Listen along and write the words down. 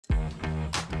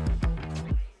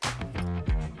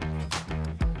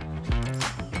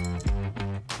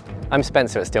I'm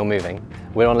Spencer at Still Moving.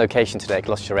 We're on location today at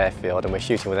Gloucestershire Airfield and we're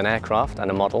shooting with an aircraft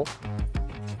and a model.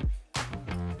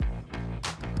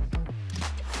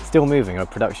 Still Moving are a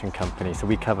production company, so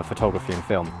we cover photography and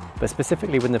film. But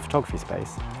specifically within the photography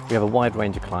space, we have a wide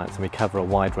range of clients and we cover a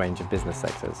wide range of business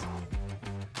sectors.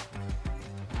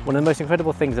 One of the most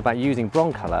incredible things about using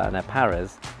broncolor and their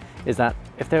paras is that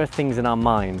if there are things in our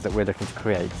minds that we're looking to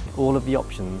create, all of the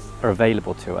options are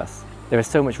available to us. There is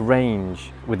so much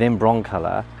range within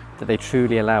broncolor that they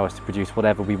truly allow us to produce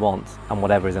whatever we want and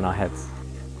whatever is in our heads.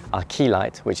 Our key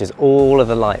light, which is all of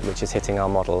the light which is hitting our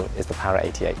model, is the Para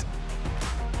 88.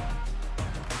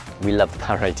 We love the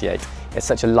Para 88. It's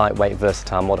such a lightweight,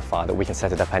 versatile modifier that we can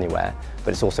set it up anywhere,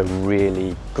 but it's also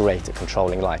really great at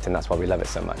controlling light, and that's why we love it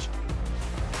so much.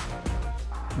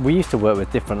 We used to work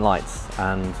with different lights,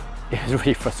 and it was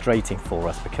really frustrating for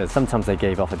us because sometimes they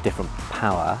gave off a different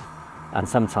power and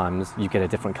sometimes you get a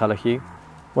different colour hue.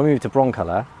 When we moved to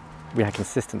broncolor, we had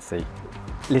consistency,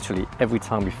 literally every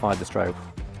time we fired the strobe.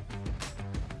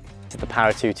 This is the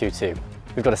Para 222.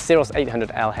 We've got a Syros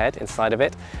 800L head inside of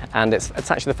it, and it's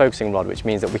attached to the focusing rod, which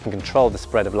means that we can control the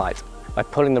spread of light. By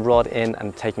pulling the rod in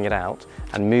and taking it out,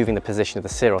 and moving the position of the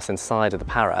Syros inside of the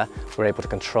Para, we're able to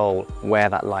control where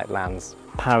that light lands.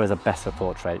 Paras are best for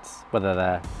portraits, whether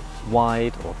they're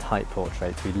wide or tight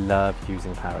portraits. We love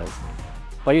using paras.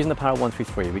 By using the Para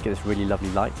 133, we get this really lovely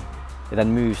light. It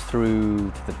then moves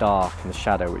through to the dark and the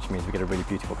shadow, which means we get a really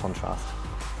beautiful contrast.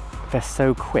 They're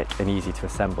so quick and easy to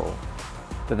assemble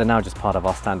that they're now just part of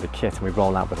our standard kit and we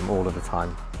roll out with them all of the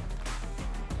time.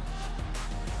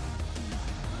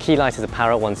 Key light is a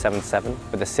Para 177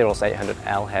 with a Syros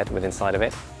 800L head with inside of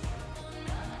it.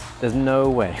 There's no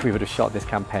way we would have shot this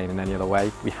campaign in any other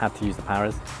way. We had to use the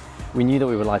paras. We knew that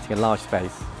we were lighting a large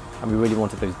space and we really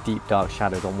wanted those deep dark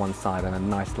shadows on one side and a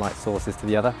nice light sources to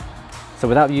the other. So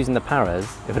without using the paras,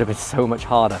 it would have been so much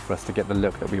harder for us to get the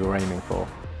look that we were aiming for.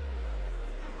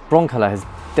 Broncolor has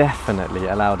definitely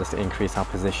allowed us to increase our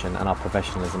position and our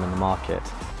professionalism in the market.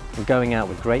 And going out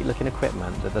with great looking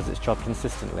equipment that does its job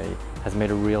consistently has made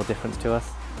a real difference to us.